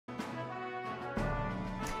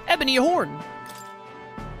ebony horn.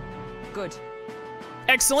 Good.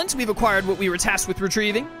 Excellent, we've acquired what we were tasked with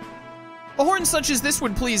retrieving. A horn such as this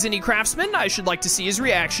would please any craftsman. I should like to see his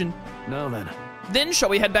reaction. No, then. Then, shall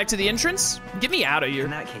we head back to the entrance? Get me out of here.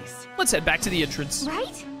 In that case. Let's head back to the entrance.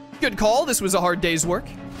 Right? Good call, this was a hard day's work.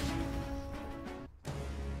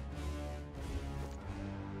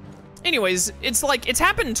 Anyways, it's like, it's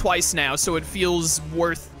happened twice now, so it feels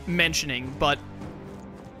worth mentioning, but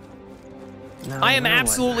I am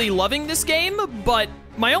absolutely loving this game, but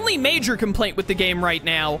my only major complaint with the game right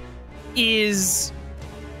now is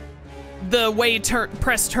the way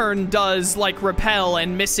press turn does, like, repel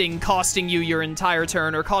and missing, costing you your entire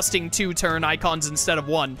turn, or costing 2 turn icons instead of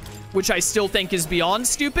 1, which I still think is beyond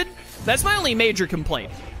stupid. That's my only major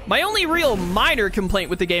complaint. My only real minor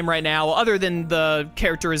complaint with the game right now, other than the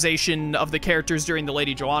characterization of the characters during the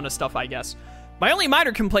Lady Joanna stuff, I guess, my only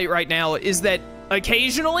minor complaint right now is that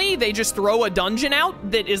occasionally they just throw a dungeon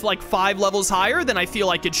out that is like 5 levels higher than I feel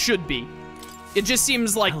like it should be. It just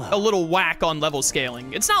seems like a little whack on level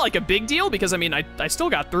scaling. It's not like a big deal because, I mean, I still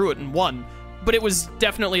got through it in 1, but it was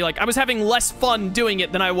definitely like, I was having less fun doing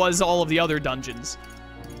it than I was all of the other dungeons,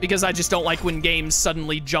 because I just don't like when games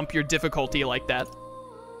suddenly jump your difficulty like that.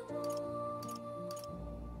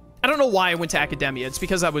 I don't know why I went to Academia. It's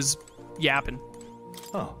because I was yapping.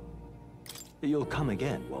 Oh. You'll come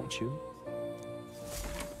again, won't you?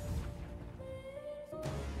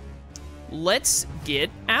 Let's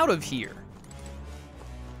get out of here.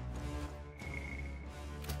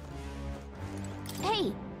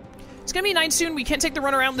 Hey. It's gonna be night soon. We can't take the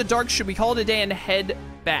run around in the dark. Should we call it a day and head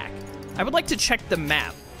back? I would like to check the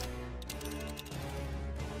map.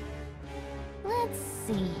 Let's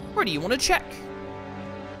see. Where do you want to check?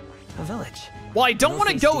 A village. Well, I don't want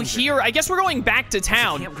to go here. I guess we're going back to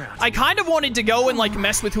town. I kind of wanted to go and, like,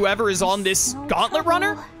 mess with whoever is on this gauntlet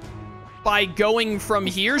runner by going from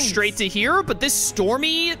here straight to here, but this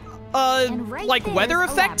stormy, like, weather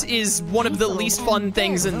effect is one of the least fun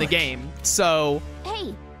things in the game. So,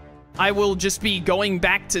 I will just be going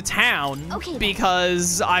back to town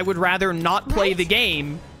because I would rather not play the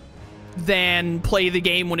game than play the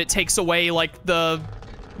game when it takes away, like, the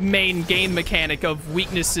main game mechanic of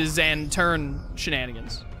weaknesses and turn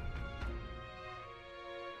shenanigans.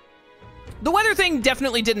 The weather thing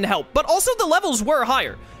definitely didn't help, but also the levels were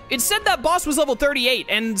higher. It said that boss was level 38,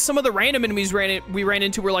 and some of the random enemies we ran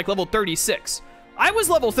into were like level 36. I was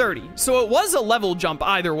level 30, so it was a level jump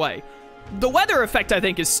either way. The weather effect, I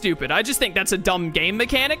think, is stupid. I just think that's a dumb game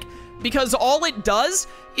mechanic, because all it does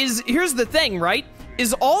is, here's the thing, right?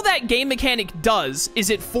 Is all that game mechanic does is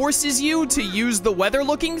it forces you to use the weather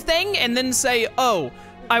looking thing and then say, oh,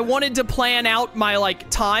 I wanted to plan out my, like,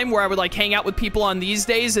 time where I would, like, hang out with people on these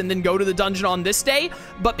days and then go to the dungeon on this day,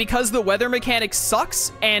 but because the weather mechanic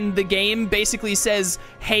sucks and the game basically says,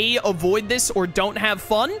 hey, avoid this or don't have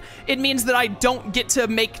fun, it means that I don't get to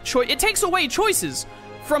make choice. It takes away choices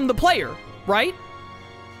from the player, right?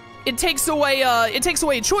 It takes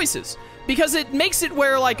away choices. Because it makes it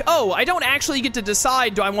where, like, oh, I don't actually get to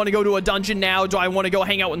decide, do I want to go to a dungeon now? Do I want to go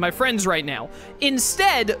hang out with my friends right now?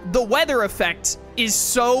 Instead, the weather effect is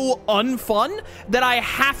so unfun that I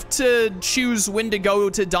have to choose when to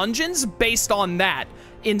go to dungeons based on that,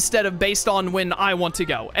 instead of based on when I want to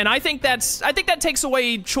go. And I think that takes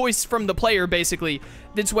away choice from the player, basically.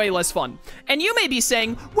 That's way less fun. And you may be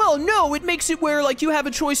saying, well, no, it makes it where, like, you have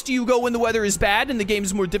a choice. Do you go when the weather is bad and the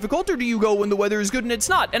game's more difficult, or do you go when the weather is good and it's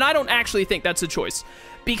not? And I don't actually think that's a choice.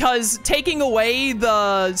 Because taking away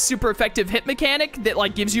the super effective hit mechanic that,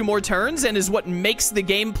 like, gives you more turns and is what makes the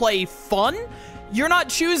gameplay fun, you're not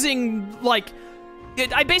choosing, like,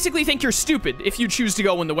 I basically think you're stupid if you choose to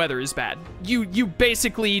go when the weather is bad. You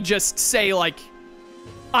basically just say, like,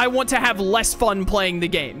 I want to have less fun playing the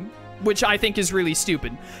game, which I think is really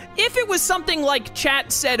stupid. If it was something like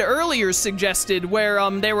chat said earlier suggested, where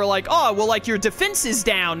they were like, oh, well, like, your defense is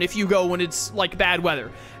down if you go when it's, like, bad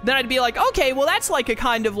weather, then I'd be like, okay, well, that's, like, a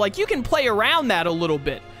kind of, like, you can play around that a little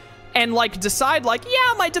bit and, like, decide, like,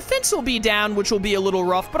 yeah, my defense will be down, which will be a little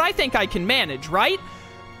rough, but I think I can manage, right?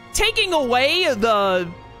 Taking away the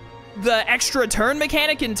extra turn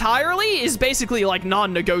mechanic entirely is basically, like,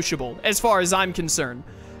 non-negotiable as far as I'm concerned.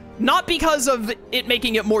 Not because of it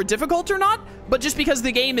making it more difficult or not, but just because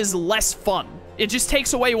the game is less fun. It just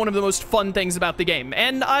takes away one of the most fun things about the game.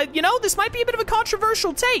 And, you know, this might be a bit of a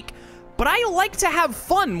controversial take, but I like to have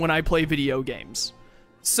fun when I play video games.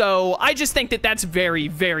 So I just think that that's very,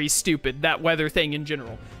 very stupid, that weather thing in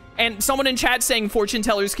general. And someone in chat saying fortune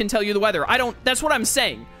tellers can tell you the weather. That's what I'm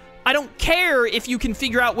saying. I don't care if you can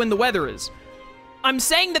figure out when the weather is. I'm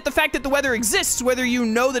saying that the fact that the weather exists, whether you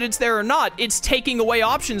know that it's there or not, it's taking away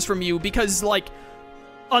options from you because, like,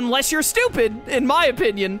 unless you're stupid, in my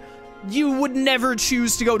opinion, you would never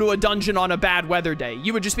choose to go to a dungeon on a bad weather day.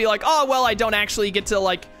 You would just be like, oh, well, I don't actually get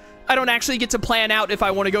to plan out if I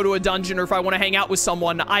want to go to a dungeon or if I want to hang out with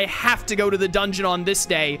someone. I have to go to the dungeon on this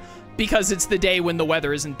day because it's the day when the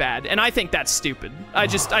weather isn't bad. And I think that's stupid. I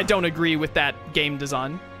don't agree with that game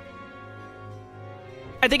design.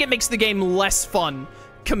 I think it makes the game less fun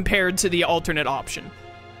compared to the alternate option.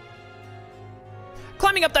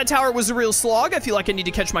 Climbing up that tower was a real slog. I feel like I need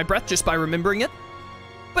to catch my breath just by remembering it.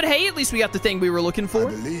 But hey, at least we got the thing we were looking for.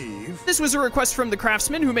 I believe. This was a request from the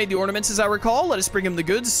craftsman who made the ornaments, as I recall. Let us bring him the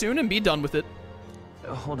goods soon and be done with it.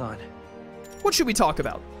 Hold on. What should we talk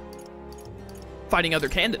about? Fighting other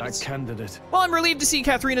candidates. A candidate. Well, I'm relieved to see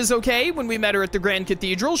Katharina's okay. When we met her at the Grand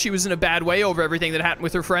Cathedral, she was in a bad way over everything that happened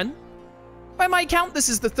with her friend. By my count, this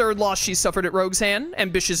is the third loss she's suffered at Rogue's Hand.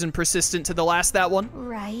 Ambitious and persistent to the last, that one.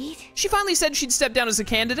 Right. She finally said she'd step down as a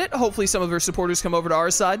candidate. Hopefully some of her supporters come over to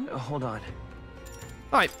our side. Hold on.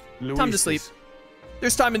 All right, time to sleep.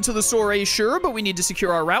 There's time until the soiree, sure, but we need to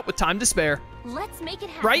secure our route with time to spare. Let's make it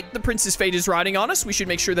happen. Right? The prince's fate is riding on us. We should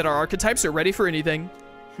make sure that our archetypes are ready for anything.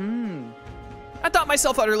 I thought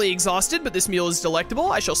myself utterly exhausted, but this meal is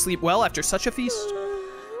delectable. I shall sleep well after such a feast.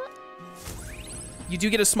 You do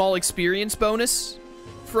get a small experience bonus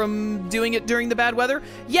from doing it during the bad weather.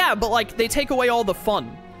 Yeah, but like, they take away all the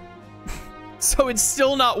fun. So it's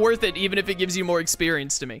still not worth it, even if it gives you more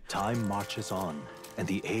experience to me. Time marches on, and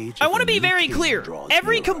the age I of want to the be new very king clear. draws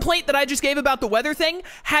Every nearer. complaint that I just gave about the weather thing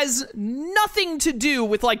has nothing to do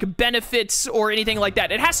with, like, benefits or anything like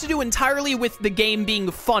that. It has to do entirely with the game being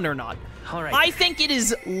fun or not. All right. I think it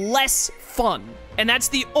is less fun, and that's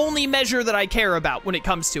the only measure that I care about when it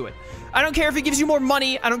comes to it. I don't care if it gives you more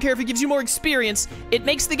money. I don't care if it gives you more experience. It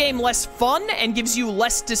makes the game less fun and gives you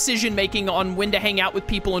less decision-making on when to hang out with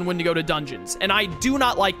people and when to go to dungeons. And I do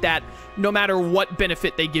not like that, no matter what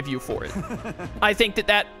benefit they give you for it. I think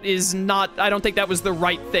that is not... I don't think that was the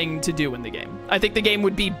right thing to do in the game. I think the game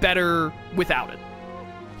would be better without it.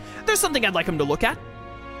 There's something I'd like him to look at.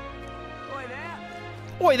 Oi there.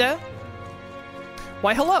 Oi there.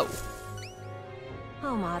 Why, hello.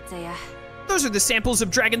 Oh, my dear. Those are the samples of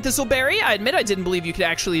Dragon Thistleberry. I admit I didn't believe you could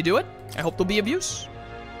actually do it. I hope they'll be of use.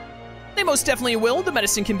 They most definitely will. The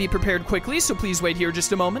medicine can be prepared quickly, so please wait here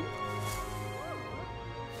just a moment.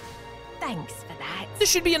 Thanks for that. This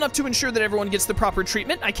should be enough to ensure that everyone gets the proper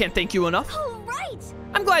treatment. I can't thank you enough. All right.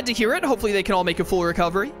 I'm glad to hear it. Hopefully they can all make a full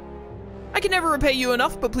recovery. I can never repay you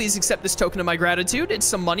enough, but please accept this token of my gratitude. It's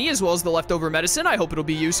some money as well as the leftover medicine. I hope it'll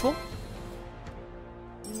be useful.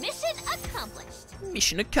 Mission accomplished.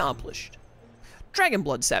 Mission accomplished. Dragon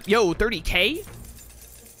Blood Sap. Yo, 30k?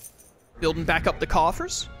 Building back up the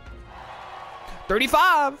coffers.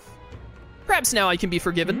 35. Perhaps now I can be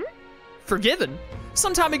forgiven. Forgiven?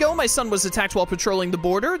 Some time ago, my son was attacked while patrolling the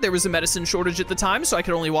border. There was a medicine shortage at the time, so I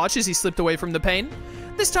could only watch as he slipped away from the pain.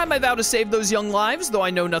 This time I vow to save those young lives, though I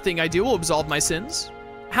know nothing I do will absolve my sins.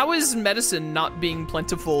 How is medicine not being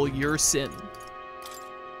plentiful your sin?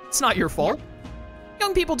 It's not your fault.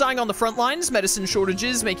 Young people dying on the front lines, medicine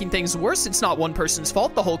shortages making things worse. It's not one person's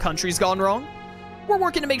fault. The whole country's gone wrong. We're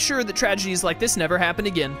working to make sure that tragedies like this never happen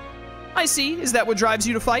again. I see. Is that what drives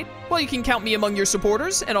you to fight? Well, you can count me among your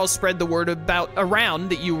supporters, and I'll spread the word around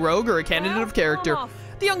that you, rogue, are a candidate of character.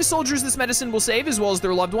 The young soldiers this medicine will save, as well as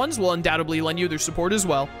their loved ones, will undoubtedly lend you their support as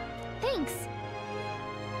well. Thanks.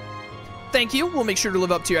 Thank you. We'll make sure to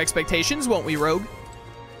live up to your expectations, won't we, rogue?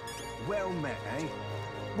 Well met, eh?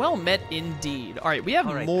 Well met indeed. All right, we have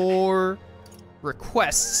more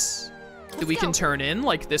requests that we can turn in,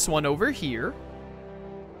 like this one over here.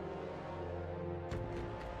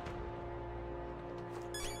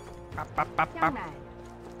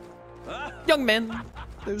 Young man,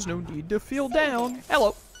 there's no need to feel down.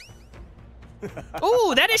 Hello.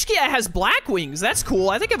 Oh, that Ishkia has black wings. That's cool.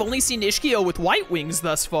 I think I've only seen Ishkia with white wings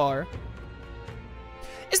thus far.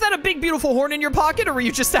 Is that a big, beautiful horn in your pocket, or were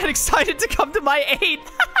you just that excited to come to my aid?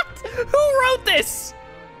 Who wrote this?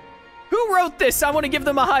 Who wrote this? I want to give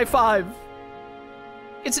them a high five.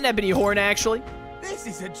 It's an ebony horn, actually. This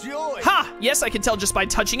is a joy. Ha! Yes, I can tell just by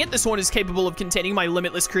touching it. This horn is capable of containing my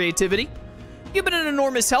limitless creativity. You've been an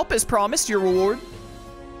enormous help, as promised. Your reward.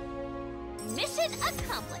 Mission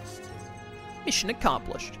accomplished. Mission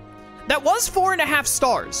accomplished. That was 4.5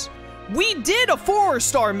 stars. We did a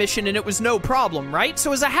 4-star mission and it was no problem, right?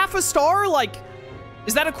 So is a half a star, like,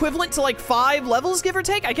 is that equivalent to like 5 levels, give or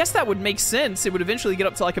take? I guess that would make sense. It would eventually get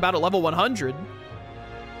up to like about a level 100.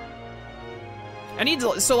 I need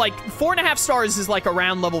to, so like 4.5 stars is like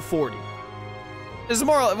around level 40. It's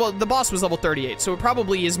more, well, the boss was level 38, so it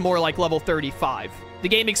probably is more like level 35. The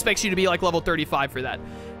game expects you to be like level 35 for that.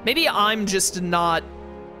 Maybe I'm just not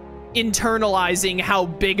internalizing how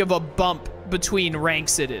big of a bump between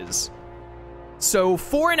ranks it is. So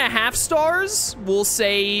 4.5 stars, we'll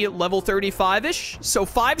say level 35-ish. So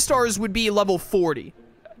 5 stars would be level 40.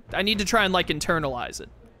 I need to try and, like, internalize it.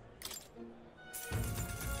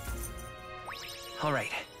 All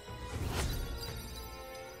right.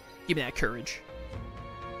 Give me that courage.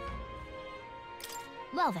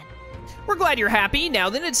 Well then. We're glad you're happy. Now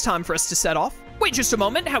then, it's time for us to set off. Wait just a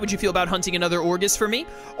moment. How would you feel about hunting another Orgus for me?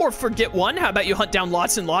 Or forget one. How about you hunt down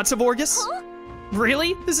lots and lots of Orgus? Huh?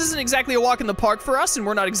 Really? This isn't exactly a walk in the park for us, and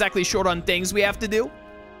we're not exactly short on things we have to do?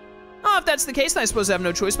 Oh, if that's the case, then I suppose I have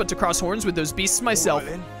no choice but to cross horns with those beasts myself. All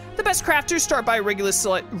right, The best crafters start by a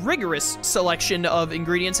rigorous selection of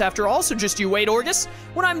ingredients after all, so just you wait, Orgus.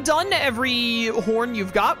 When I'm done, every horn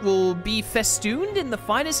you've got will be festooned in the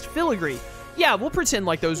finest filigree. Yeah, we'll pretend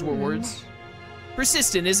like those were words.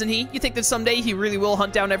 Persistent, isn't he? You think that someday he really will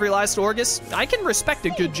hunt down every last Orgus? I can respect a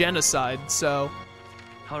good genocide, so...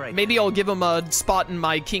 All right. Maybe I'll give him a spot in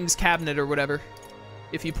my king's cabinet or whatever,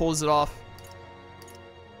 if he pulls it off.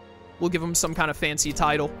 We'll give him some kind of fancy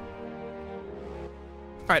title.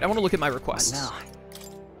 All right, I want to look at my requests. Now.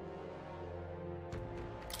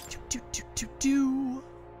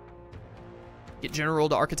 Get General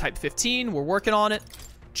to Archetype 15. We're working on it.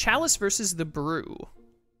 Chalice versus the Brew.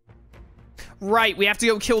 Right, we have to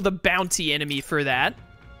go kill the bounty enemy for that.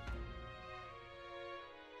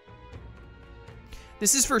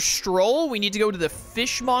 This is for Strohl. We need to go to the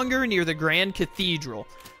Fishmonger near the Grand Cathedral.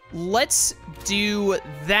 Let's do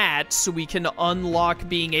that so we can unlock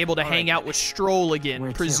being able to hang out with Strohl again,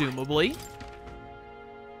 Where to? presumably.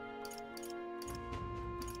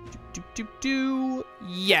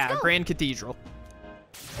 Yeah, Grand Cathedral.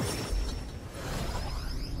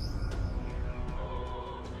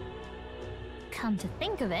 Come to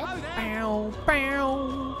think of it. Bow,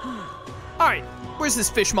 bow. All right, where's this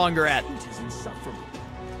fishmonger at? It is insufferable.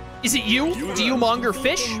 Is it you? Do you monger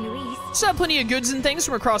fish? Being Louise, Still have plenty of goods and things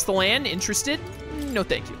from across the land. Interested? No,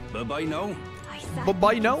 thank you. Bye-bye now. I sat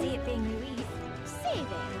Bye-bye and now. see it being Louise. Say there.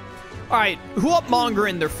 All right, who up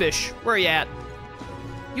mongering their fish? Where are you at?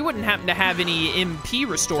 You wouldn't happen to have any MP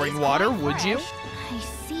restoring water, would you? I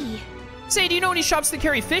see. Say, do you know any shops that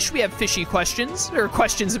carry fish? We have fishy questions, or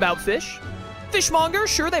questions about fish. Fishmonger,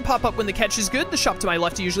 sure, they pop up when the catch is good. The shop to my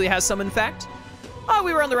left usually has some, in fact. Oh,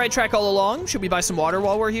 we were on the right track all along. Should we buy some water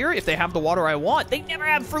while we're here? If they have the water I want. They never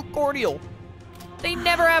have fruit cordial. They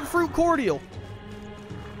never have fruit cordial.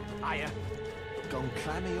 Hiya. Gone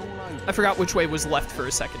clammy all over. I forgot which way was left for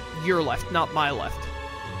a second. Your left, not my left.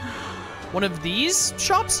 One of these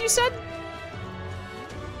shops, you said?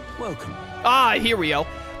 Welcome. Ah, here we go.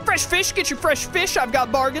 Fresh fish, get your fresh fish. I've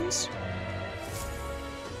got bargains.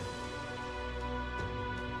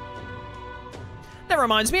 That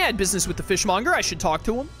reminds me, I had business with the fishmonger. I should talk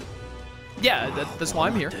to him. Yeah, that's why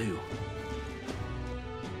I'm here. Do.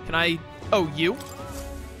 Can I... Oh, you?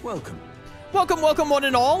 Welcome. Welcome, welcome one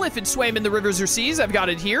and all. If it swam in the rivers or seas, I've got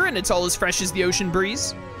it here, and it's all as fresh as the ocean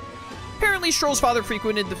breeze. Apparently, Strohl's father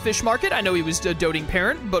frequented the fish market. I know he was a doting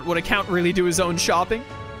parent, but would a count really do his own shopping?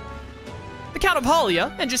 The Count of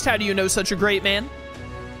Halia, and just how do you know such a great man?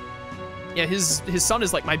 Yeah, his son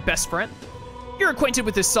is like my best friend. You're acquainted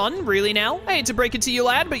with his son, really now? I hate to break it to you,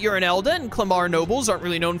 lad, but you're an Elda, and Clamar nobles aren't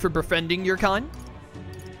really known for befriending your kind.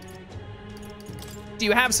 Do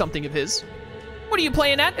you have something of his? What are you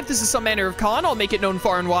playing at? If this is some manner of con, I'll make it known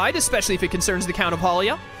far and wide, especially if it concerns the Count of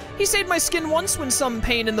Halia. He saved my skin once when some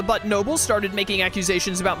pain-in-the-butt noble started making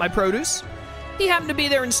accusations about my produce. He happened to be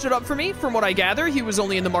there and stood up for me. From what I gather, he was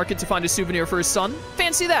only in the market to find a souvenir for his son.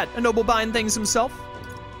 Fancy that, a noble buying things himself.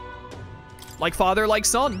 Like father, like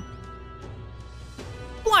son.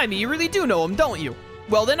 Blimey, you really do know him, don't you?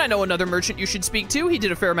 Well then, I know another merchant you should speak to. He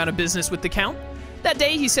did a fair amount of business with the Count. That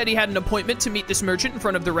day, he said he had an appointment to meet this merchant in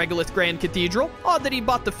front of the Regolith Grand Cathedral. Odd that he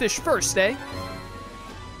bought the fish first, eh?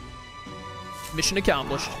 Mission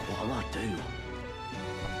accomplished. What'll I do?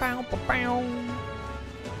 Bow, bow,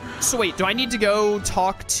 bow. So wait, do I need to go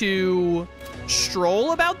talk to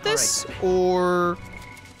Strohl about this? All right. Or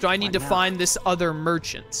do I need to Why not? find this other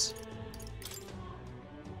merchant?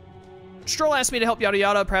 Strohl asked me to help yada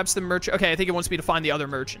yada, perhaps the merchant. Okay, I think it wants me to find the other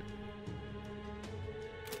merchant.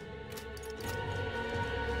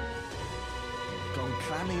 Gone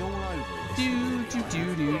clammy all over. this Do, do,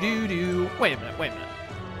 do, do, do, do. Wait a minute, wait a minute.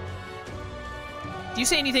 Do you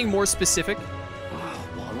say anything more specific?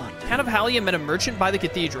 What'll I do? Count of Halia met a merchant by the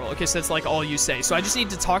cathedral. Okay, so that's like all you say. So I just need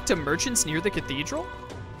to talk to merchants near the cathedral?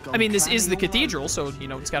 I mean, this is the cathedral, so, you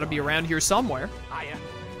know, it's got to be around here somewhere. Hiya.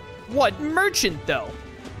 What merchant, though?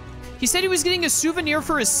 He said he was getting a souvenir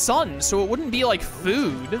for his son, so it wouldn't be like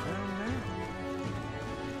food.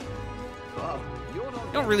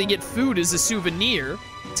 You don't really get food as a souvenir,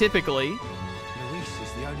 typically. Luis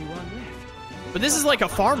is the only one left. But this is like a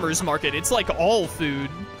farmer's market. It's like all food.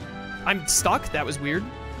 I'm stuck. That was weird.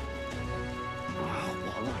 Oh,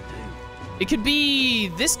 what'll I do? It could be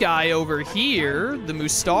this guy over here, the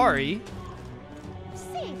Mustari.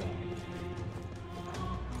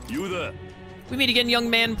 You there? We meet again, young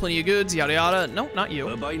man. Plenty of goods, yada yada. No, not you.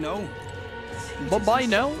 Bye-bye now. Bye-bye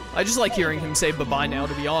now. I just like hearing him say bye-bye now,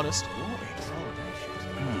 to be honest.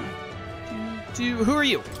 Who are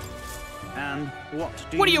you? And what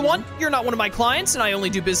Do you want? You're not one of my clients, and I only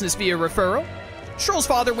do business via referral. Strohl's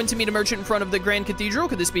father went to meet a merchant in front of the Grand Cathedral.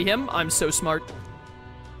 Could this be him? I'm so smart.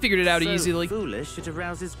 Figured it out easily. Foolish, it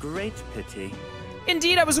arouses great pity.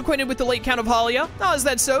 Indeed, I was acquainted with the late Count of Halia. Oh, is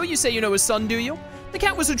that so? You say you know his son, do you? The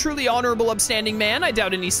Count was a truly honorable, upstanding man. I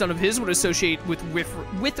doubt any son of his would associate with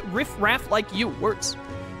riff-raff like you. Words.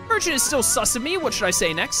 Merchant is still sus of me. What should I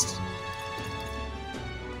say next?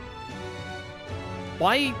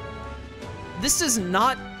 Why? This does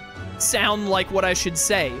not sound like what I should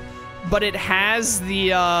say, but it has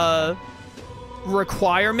the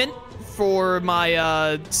requirement for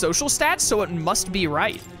my social stats, so it must be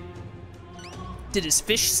right. Did his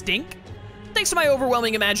fish stink? Thanks to my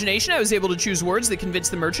overwhelming imagination, I was able to choose words that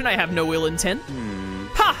convinced the merchant I have no ill intent.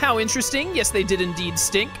 Ha, how interesting. Yes, they did indeed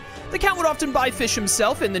stink. The Count would often buy fish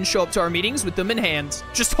himself and then show up to our meetings with them in hand.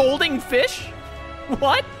 Just holding fish?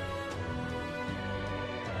 What?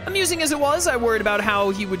 Amusing as it was, I worried about how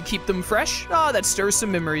he would keep them fresh. Ah, that stirs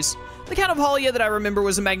some memories. The Count of Halia that I remember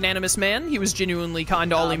was a magnanimous man. He was genuinely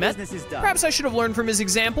kind to all he met. Perhaps I should have learned from his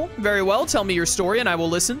example. Very well, tell me your story and I will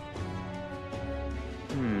listen.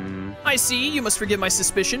 I see, you must forgive my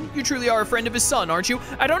suspicion. You truly are a friend of his son, aren't you?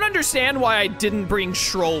 I don't understand why I didn't bring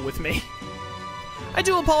Strohl with me. I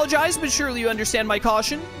do apologize, but surely you understand my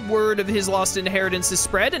caution. Word of his lost inheritance is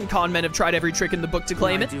spread, and con men have tried every trick in the book to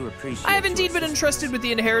claim it. I have indeed been entrusted with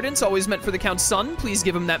the inheritance, always meant for the Count's son. Please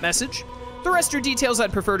give him that message. The rest are details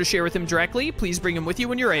I'd prefer to share with him directly. Please bring him with you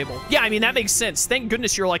when you're able. Yeah, I mean, that makes sense. Thank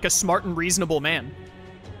goodness you're like a smart and reasonable man.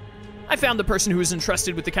 I found the person who is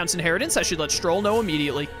entrusted with the Count's inheritance. I should let Strohl know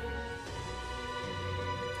immediately.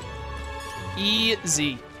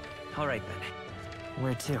 Easy. All right, then.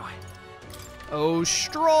 Where to? Oh,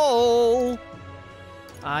 Strohl.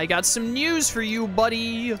 I got some news for you,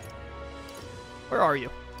 buddy. Where are you?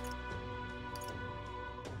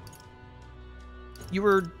 You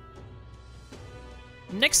were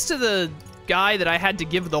next to the guy that I had to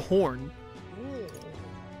give the horn.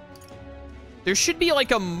 There should be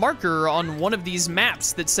like a marker on one of these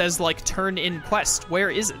maps that says like turn in quest.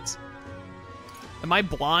 Where is it? Am I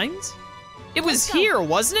blind? It was here,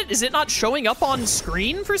 wasn't it? Is it not showing up on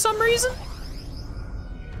screen for some reason?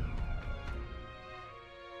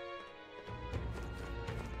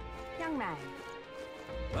 Young man.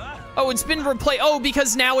 Oh, it's been replaced. Oh,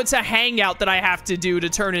 because now it's a hangout that I have to do to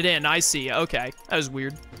turn it in. I see. Okay. That was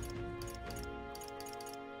weird.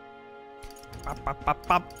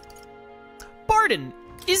 Barden,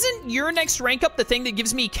 isn't your next rank up the thing that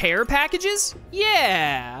gives me care packages?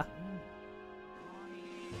 Yeah.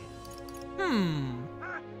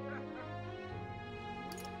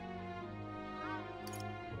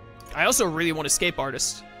 I also really want Escape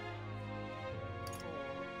Artist.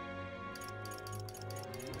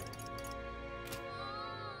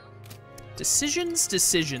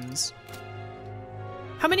 Decisions.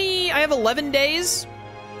 How many? I have 11 days.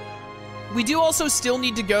 We do also still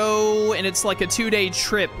need to go, and it's like a 2-day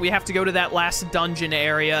trip. We have to go to that last dungeon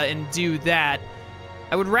area and do that.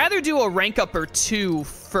 I would rather do a rank up or two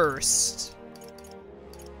first.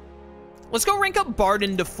 Let's go rank up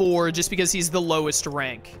Barden to 4 just because he's the lowest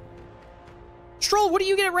rank. Strohl, what do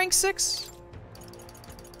you get at rank 6?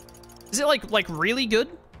 Is it like really good?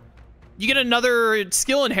 You get another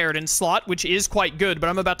skill inheritance slot, which is quite good, but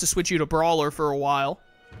I'm about to switch you to Brawler for a while.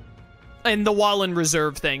 And the while in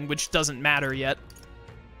reserve thing, which doesn't matter yet.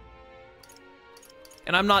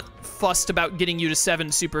 And I'm not fussed about getting you to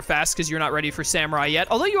 7 super fast because you're not ready for Samurai yet.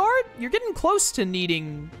 Although you're getting close to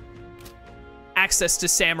needing access to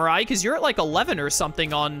Samurai because you're at like 11 or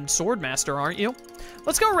something on Swordmaster, aren't you?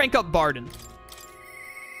 Let's go rank up Barden.